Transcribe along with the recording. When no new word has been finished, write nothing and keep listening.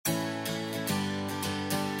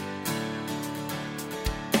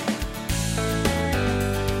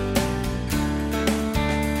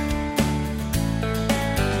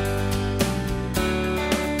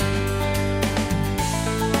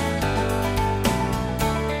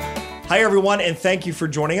Hi, everyone, and thank you for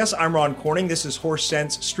joining us. I'm Ron Corning. This is Horse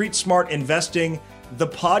Sense Street Smart Investing, the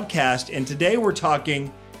podcast. And today we're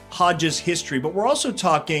talking Hodges history, but we're also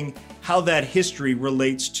talking how that history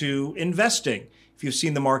relates to investing. If you've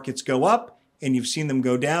seen the markets go up and you've seen them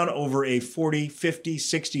go down over a 40, 50,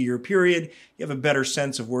 60-year period, you have a better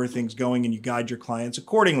sense of where things are going and you guide your clients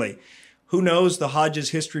accordingly. Who knows the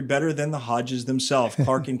Hodges history better than the Hodges themselves?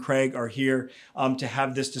 Clark and Craig are here to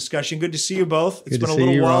have this discussion. Good to see you both. It's been a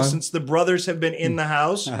little while since the brothers have been in the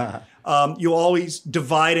house. You always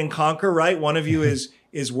divide and conquer, right? One of you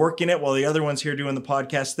is working it while the other one's here doing the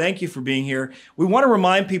podcast. Thank you for being here. We want to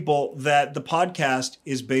remind people that the podcast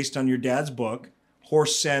is based on your dad's book,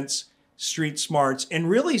 Horse Sense, Street Smarts, and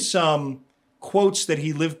really some quotes that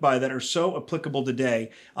he lived by that are so applicable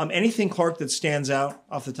today. Anything, Clark, that stands out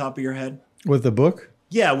off the top of your head? With the book?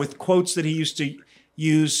 Yeah, with quotes that he used to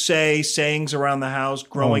use, sayings around the house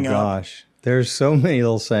growing up. Oh, gosh. There's so many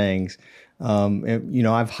little sayings. I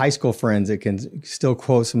have high school friends that can still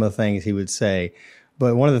quote some of the things he would say.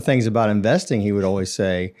 But one of the things about investing he would always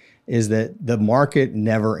say is that the market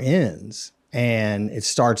never ends and it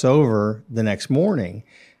starts over the next morning.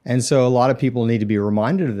 And so a lot of people need to be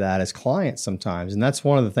reminded of that as clients sometimes. And that's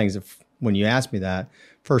one of the things that when you asked me that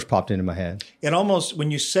first popped into my head. It almost, when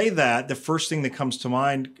you say that, the first thing that comes to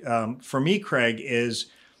mind for me, Craig, is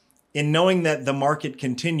in knowing that the market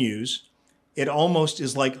continues, it almost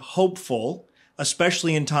is like hopeful,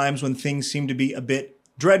 especially in times when things seem to be a bit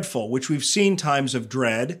dreadful, which we've seen times of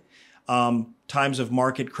dread, times of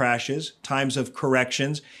market crashes, times of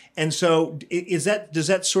corrections. And so does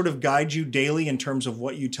that sort of guide you daily in terms of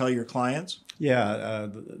what you tell your clients? Yeah,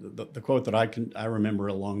 the quote that I remember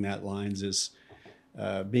along that lines is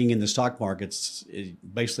being in the stock markets is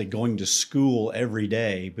basically going to school every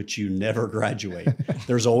day, but you never graduate.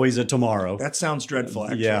 There's always a tomorrow. That sounds dreadful,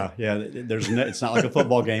 actually. Yeah. It's not like a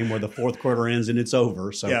football game where the fourth quarter ends and it's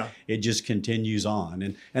over. So It just continues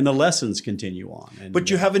on, and the lessons continue on. But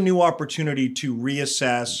you have a new opportunity to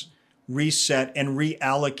reassess, reset, and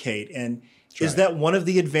reallocate. And is that one of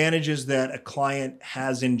the advantages that a client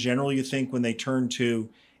has in general, you think, when they turn to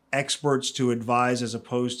experts to advise as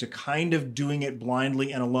opposed to kind of doing it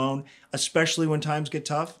blindly and alone, especially when times get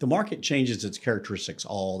tough? The market changes its characteristics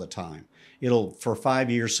all the time. For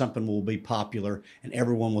 5 years, something will be popular and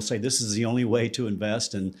everyone will say this is the only way to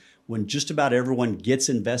invest. And when just about everyone gets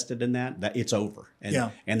invested in that it's over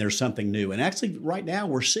and there's something new. And actually right now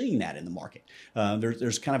we're seeing that in the market.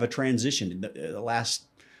 There's kind of a transition. In the last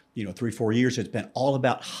 3-4 years, it's been all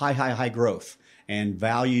about high growth. And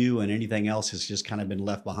value and anything else has just kind of been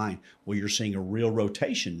left behind. Well, you're seeing a real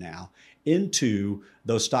rotation now into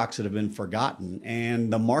those stocks that have been forgotten.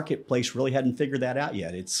 And the marketplace really hadn't figured that out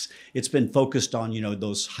yet. It's been focused on,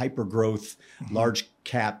 those hyper growth, large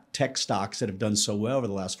cap tech stocks that have done so well over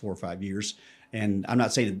the last 4 or 5 years. And I'm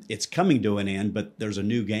not saying it's coming to an end, but there's a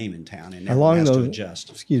new game in town and everyone has to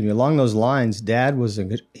adjust. Along those lines, Dad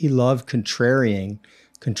he loved contrarian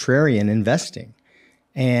investing.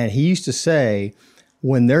 And he used to say,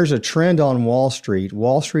 when there's a trend on Wall Street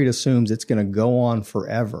assumes it's going to go on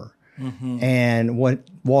forever. Mm-hmm. And what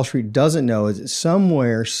Wall Street doesn't know is that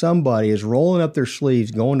somewhere somebody is rolling up their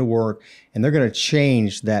sleeves, going to work, and they're going to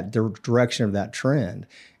change the direction of that trend.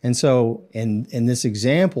 And so in this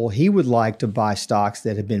example, he would like to buy stocks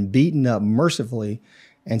that have been beaten up mercifully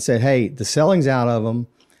and said, hey, the selling's out of them.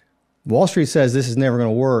 Wall Street says this is never going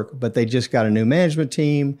to work, but they just got a new management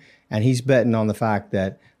team. And he's betting on the fact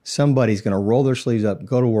that somebody's going to roll their sleeves up,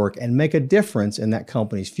 go to work, and make a difference in that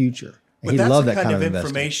company's future. But that's the kind of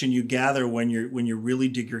information you gather when you really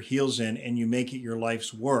dig your heels in and you make it your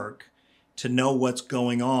life's work to know what's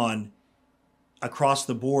going on across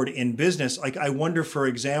the board in business. Like, I wonder, for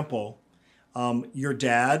example, your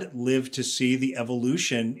dad lived to see the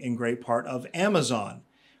evolution in great part of Amazon.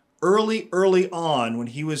 Early on, when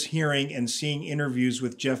he was hearing and seeing interviews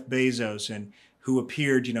with Jeff Bezos and who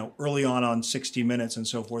appeared, early on 60 Minutes and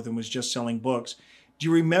so forth and was just selling books. Do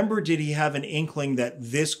you remember, did he have an inkling that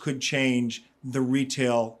this could change the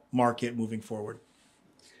retail market moving forward?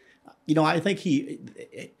 I think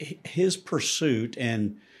his pursuit,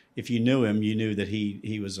 and if you knew him, you knew that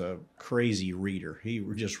he was a crazy reader. He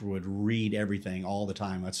just would read everything all the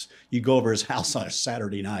time. You go over his house on a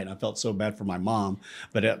Saturday night. I felt so bad for my mom,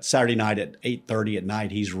 but at Saturday night at 8:30 at night,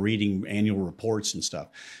 he's reading annual reports and stuff.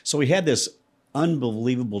 So he had this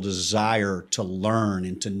unbelievable desire to learn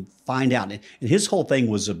and to find out. And his whole thing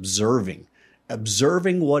was observing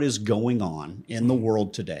what is going on in the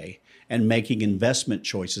world today and making investment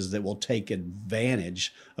choices that will take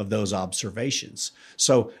advantage of those observations.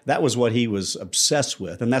 So that was what he was obsessed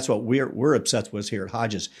with. And that's what we're obsessed with here at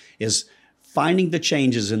Hodges, is finding the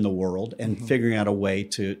changes in the world and figuring out a way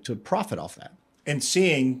to profit off that. And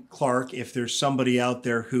seeing, Clark, if there's somebody out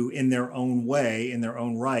there who in their own way, in their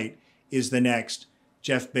own right, is the next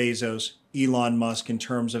Jeff Bezos, Elon Musk in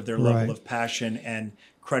terms of their level of passion and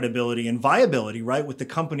credibility and viability, right, with the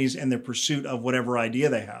companies and their pursuit of whatever idea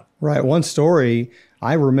they have. Right. One story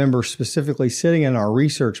I remember specifically sitting in our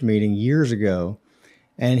research meeting years ago,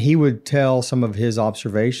 and he would tell some of his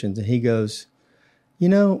observations, and he goes,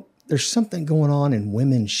 there's something going on in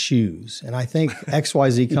women's shoes, and I think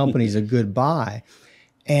XYZ company is a good buy.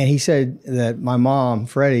 And he said that my mom,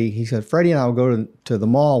 Freddie and I will go to the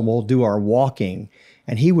mall and we'll do our walking.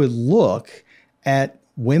 And he would look at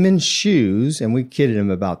women's shoes, and we kidded him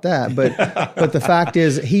about that. But the fact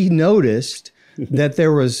is, he noticed that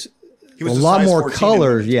there was a lot more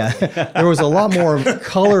colors. Yeah, there was a lot more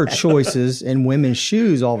color choices in women's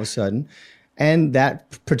shoes all of a sudden. And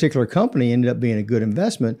that particular company ended up being a good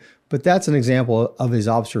investment. But that's an example of his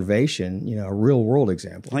observation, a real world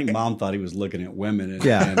example. I think Mom thought he was looking at women.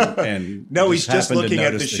 And no, he's just looking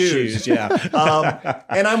at the shoes. Yeah.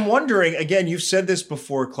 And I'm wondering, again, you've said this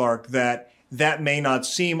before, Clark, that may not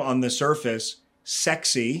seem on the surface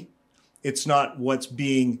sexy. It's not what's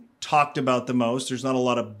being talked about the most. There's not a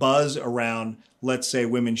lot of buzz around, let's say,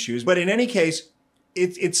 women's shoes. But in any case,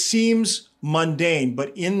 it seems mundane,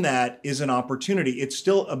 but in that is an opportunity. It's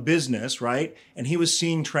still a business, right? And he was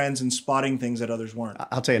seeing trends and spotting things that others weren't.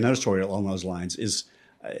 I'll tell you another story along those lines is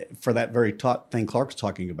for that very thing Clark's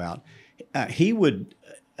talking about. He would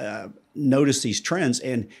notice these trends,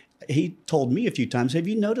 and he told me a few times, have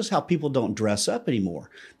you noticed how people don't dress up anymore?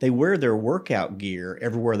 They wear their workout gear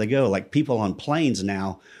everywhere they go. Like people on planes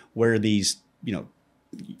now wear these,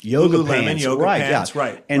 yoga pants,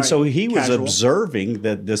 right. And so he was Casual. observing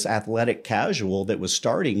that this athletic casual that was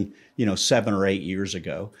starting, 7 or 8 years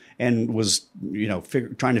ago, and was,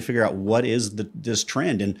 trying to figure out what is this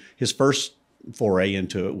trend. And his first foray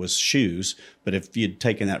into it was shoes, but if you'd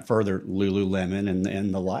taken that further, Lululemon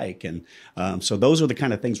and the like. And so those are the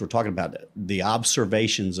kind of things we're talking about, the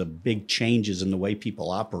observations of big changes in the way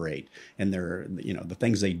people operate and their, the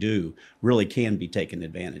things they do really can be taken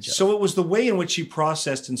advantage of. So it was the way in which he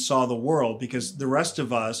processed and saw the world, because the rest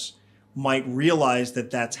of us might realize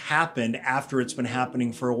that that's happened after it's been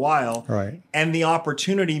happening for a while. Right. And the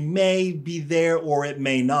opportunity may be there or it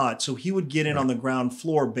may not. So he would get in on the ground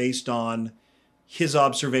floor based on his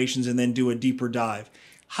observations and then do a deeper dive.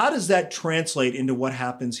 How does that translate into what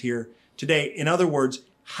happens here today? In other words,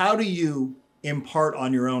 how do you impart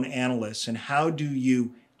on your own analysts, and how do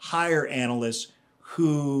you hire analysts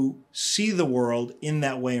who see the world in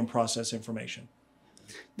that way and process information?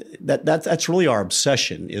 That's really our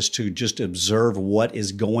obsession, is to just observe what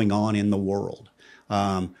is going on in the world.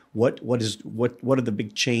 What are the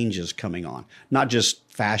big changes coming on? Not just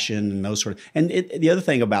fashion and those sort of. And the other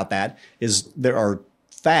thing about that is there are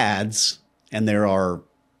fads and there are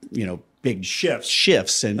big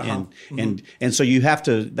shifts and so you have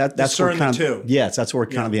to that's where kind of that's where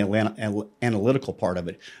kind of the analytical part of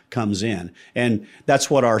it comes in, and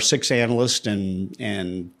that's what our 6 analysts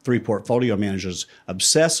and 3 portfolio managers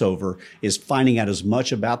obsess over, is finding out as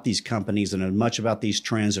much about these companies and as much about these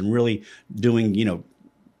trends, and really doing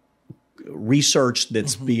research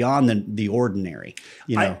that's beyond the ordinary,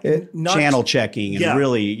 channel checking and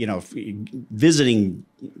really, visiting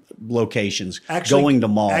locations, going to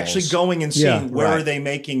malls. Actually going and seeing where are they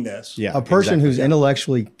making this. Yeah, a person who's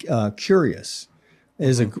intellectually curious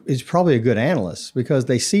is probably a good analyst, because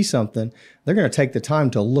they see something, they're going to take the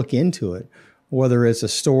time to look into it, whether it's a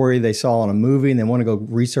story they saw in a movie and they want to go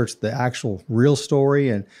research the actual real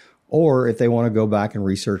story, or if they want to go back and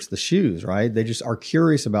research the shoes, right? They just are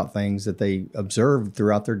curious about things that they observed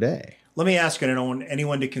throughout their day. Let me ask, and I don't want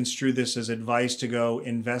anyone to construe this as advice to go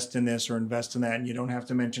invest in this or invest in that, and you don't have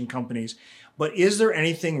to mention companies, but is there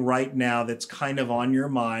anything right now that's kind of on your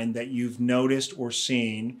mind that you've noticed or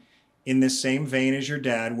seen in this same vein as your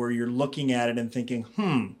dad, where you're looking at it and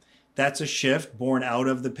thinking, that's a shift born out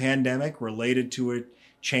of the pandemic related to a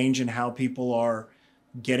change in how people are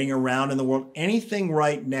getting around in the world? Anything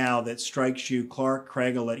right now that strikes you, Clark,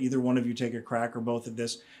 Craig, I'll let either one of you take a crack or both at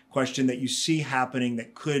this question, that you see happening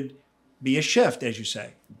that could be a shift, as you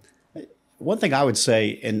say? One thing I would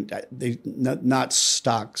say, and not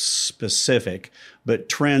stock specific, but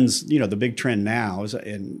trends, the big trend now is,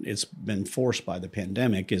 and it's been forced by the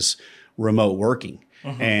pandemic, is remote working.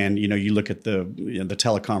 And, you look at the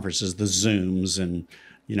teleconferences, the Zooms, and,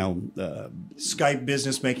 Skype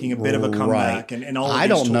business making a bit of a comeback, right. and all of I these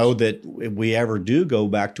don't tools. know that we ever do go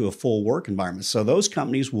back to a full work environment. So those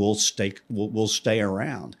companies will stay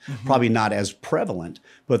around. Mm-hmm. Probably not as prevalent,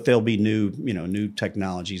 but there'll be new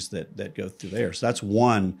technologies that go through there. So that's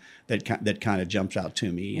one that kind of jumps out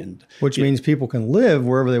to me. And Which means people can live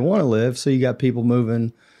wherever they want to live. So you got people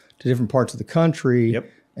moving to different parts of the country. Yep.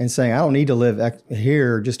 And saying, I don't need to live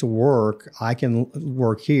here just to work. I can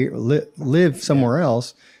work here, live somewhere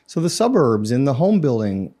else. So the suburbs and the home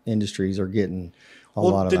building industries are getting a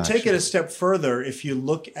lot of to action. take it a step further, if you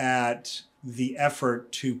look at the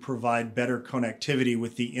effort to provide better connectivity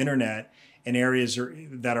with the internet in areas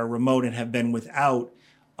that are remote and have been without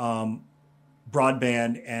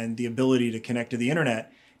broadband and the ability to connect to the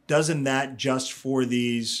internet, doesn't that just for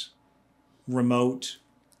these remote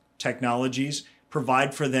technologies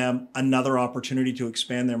provide for them another opportunity to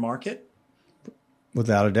expand their market?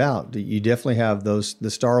 Without a doubt. You definitely have the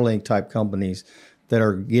Starlink type companies that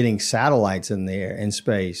are getting satellites in the air, in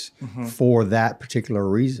space for that particular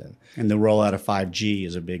reason. And the rollout of 5G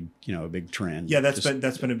is a big trend. Yeah,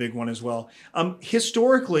 that's been a big one as well.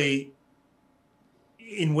 Historically,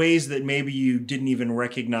 in ways that maybe you didn't even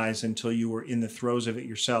recognize until you were in the throes of it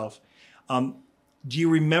yourself, do you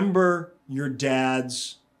remember your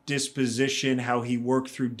dad's disposition, how he worked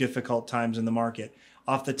through difficult times in the market?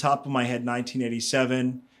 Off the top of my head,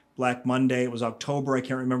 1987, Black Monday, it was October. I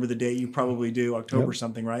can't remember the date. You probably do. October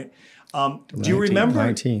something, right? Do you remember?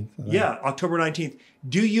 19th. Yeah, October 19th.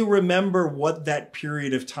 Do you remember what that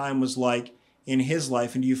period of time was like in his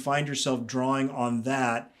life? And do you find yourself drawing on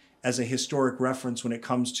that as a historic reference when it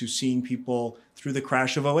comes to seeing people through the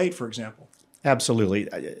crash of 08, for example? Absolutely.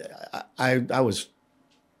 I was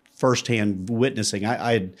firsthand witnessing.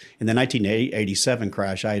 I had, in the 1987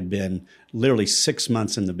 crash, I had been literally 6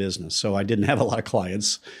 months in the business, so I didn't have a lot of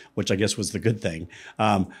clients, which I guess was the good thing.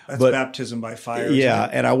 That's baptism by fire. Yeah,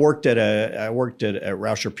 and I worked at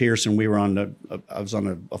Rauscher Pearson. I was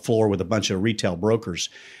on a floor with a bunch of retail brokers,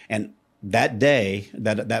 and that day,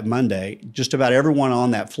 that Monday, just about everyone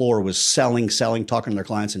on that floor was selling, talking to their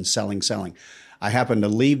clients and selling. I happened to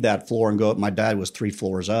leave that floor and go up. My dad was 3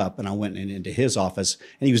 floors up, and I went into his office,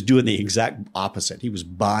 and he was doing the exact opposite. He was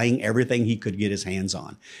buying everything he could get his hands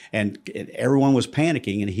on, and everyone was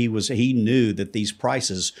panicking. And he knew that these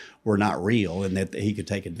prices were not real, and that he could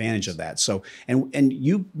take advantage of that. So,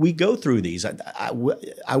 we go through these.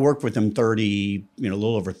 I worked with him a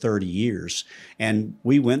little over 30 years, and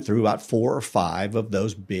we went through about 4 or 5 of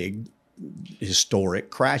those big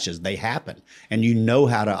historic crashes. They happen, and you know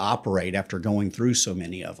how to operate after going through so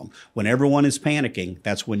many of them. When everyone is panicking,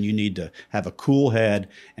 that's when you need to have a cool head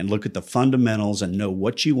and look at the fundamentals and know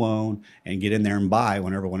what you own and get in there and buy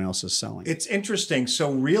when everyone else is selling. It's interesting.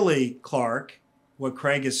 So really, Clark, what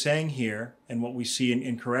Craig is saying here and what we see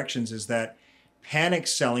in corrections is that panic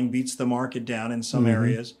selling beats the market down in some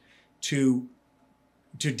areas to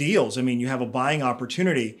deals. I mean, you have a buying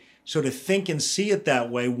opportunity. So to think and see it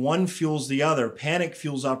that way, one fuels the other. Panic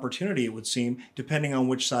fuels opportunity, it would seem, depending on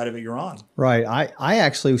which side of it you're on. Right. I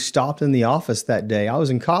actually stopped in the office that day. I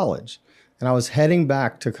was in college, and I was heading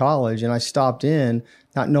back to college, and I stopped in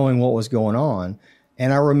not knowing what was going on.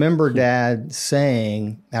 And I remember Dad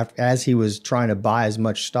saying, as he was trying to buy as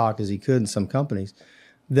much stock as he could in some companies,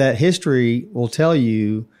 that history will tell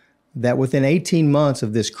you that within 18 months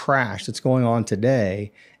of this crash that's going on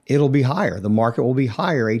today, it'll be higher. The market will be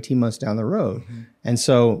higher 18 months down the road. And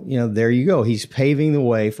so, there you go. He's paving the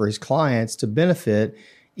way for his clients to benefit,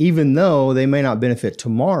 even though they may not benefit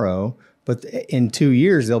tomorrow, but in 2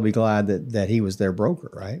 years, they'll be glad that he was their broker,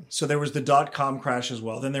 right? So there was the dot-com crash as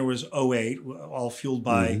well. Then there was 08, all fueled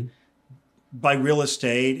by real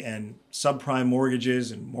estate and subprime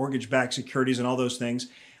mortgages and mortgage-backed securities and all those things,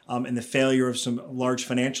 and the failure of some large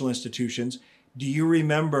financial institutions. Do you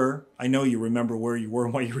remember, I know you remember where you were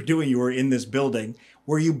and what you were doing, you were in this building.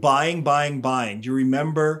 Were you buying? Do you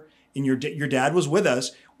remember, your dad was with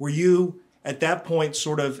us, were you at that point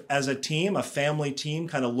sort of as a team, a family team,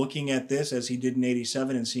 kind of looking at this as he did in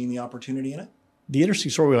 87 and seeing the opportunity in it? The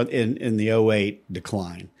interesting story in the 08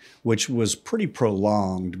 decline, which was pretty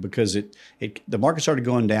prolonged because the market started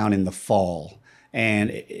going down in the fall. And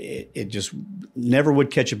it just never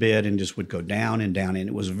would catch a bid and just would go down and down. And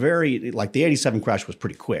it was like the 87 crash was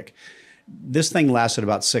pretty quick. This thing lasted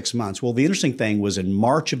about 6 months. Well, the interesting thing was in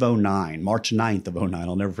March of 09, March 9th of 09,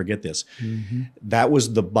 I'll never forget this. That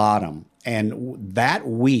was the bottom. And that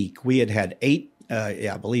week we had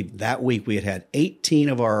 18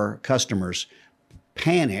 of our customers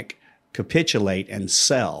panic capitulate and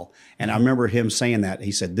sell. And I remember him saying that.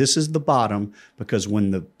 He said, this is the bottom, because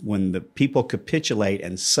when the people capitulate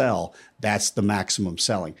and sell, that's the maximum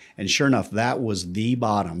selling. And sure enough, that was the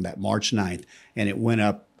bottom, that March 9th, and it went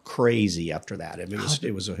up crazy after that. I mean,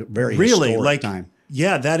 it was a very historic time.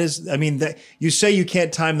 Yeah, that is, I mean, that you say you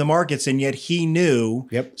can't time the markets, and yet he knew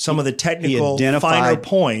some of the technical finer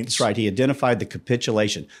points. That's right. He identified the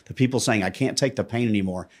capitulation, the people saying, I can't take the pain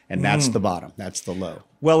anymore. And that's the bottom. That's the low.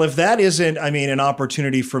 Well, if that isn't, I mean, an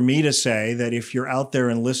opportunity for me to say that if you're out there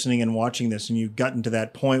and listening and watching this and you've gotten to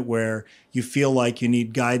that point where you feel like you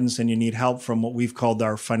need guidance and you need help from what we've called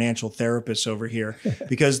our financial therapists over here,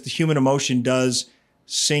 because the human emotion does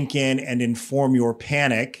sink in and inform your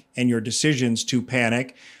panic and your decisions to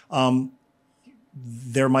panic,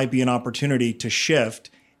 there might be an opportunity to shift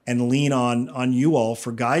and lean on you all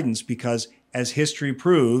for guidance, because as history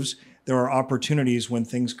proves, there are opportunities when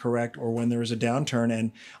things correct or when there is a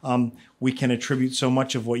downturn. And we can attribute so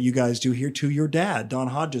much of what you guys do here to your dad, Don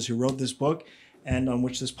Hodges, who wrote this book and on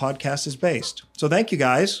which this podcast is based. So thank you,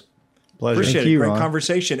 guys. Pleasure. Appreciate Thank it. you, Great Ron.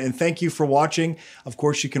 conversation. And thank you for watching. Of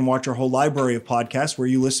course, you can watch our whole library of podcasts where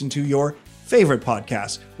you listen to your favorite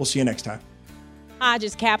podcasts. We'll see you next time.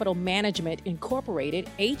 Hodges Capital Management Incorporated,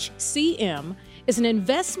 HCM, is an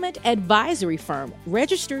investment advisory firm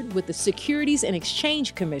registered with the Securities and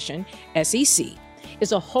Exchange Commission, SEC.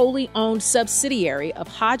 Is a wholly owned subsidiary of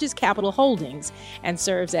Hodges Capital Holdings and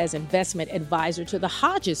serves as investment advisor to the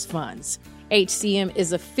Hodges Funds. HCM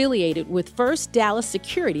is affiliated with First Dallas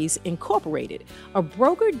Securities Incorporated, a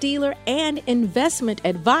broker-dealer and investment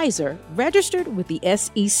advisor registered with the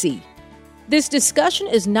SEC. This discussion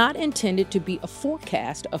is not intended to be a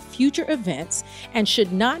forecast of future events and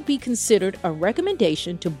should not be considered a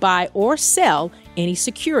recommendation to buy or sell any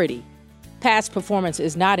security. Past performance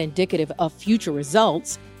is not indicative of future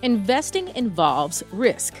results. Investing involves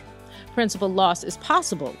risk. Principal loss is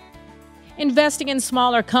possible. Investing in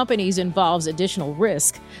smaller companies involves additional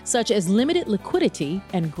risk, such as limited liquidity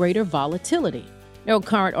and greater volatility. No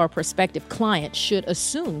current or prospective client should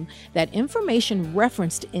assume that information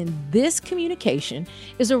referenced in this communication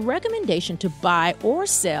is a recommendation to buy or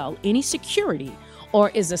sell any security or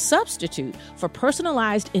is a substitute for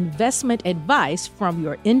personalized investment advice from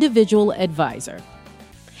your individual advisor.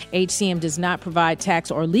 HCM does not provide tax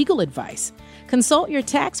or legal advice. Consult your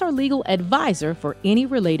tax or legal advisor for any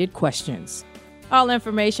related questions. All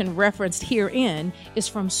information referenced herein is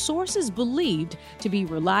from sources believed to be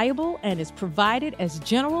reliable and is provided as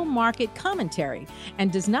general market commentary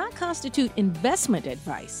and does not constitute investment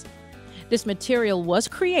advice. This material was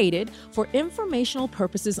created for informational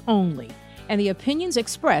purposes only, and the opinions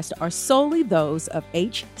expressed are solely those of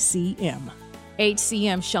HCM.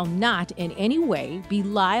 HCM shall not in any way be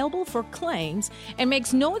liable for claims and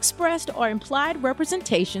makes no expressed or implied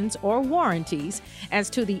representations or warranties as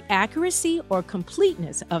to the accuracy or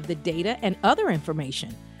completeness of the data and other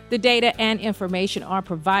information. The data and information are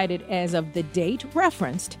provided as of the date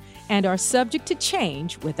referenced and are subject to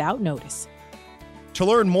change without notice. To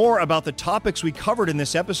learn more about the topics we covered in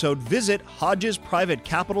this episode, visit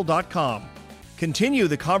HodgesPrivateCapital.com. Continue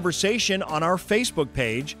the conversation on our Facebook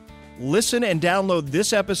page. Listen and download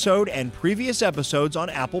this episode and previous episodes on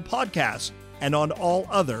Apple Podcasts and on all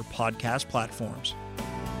other podcast platforms.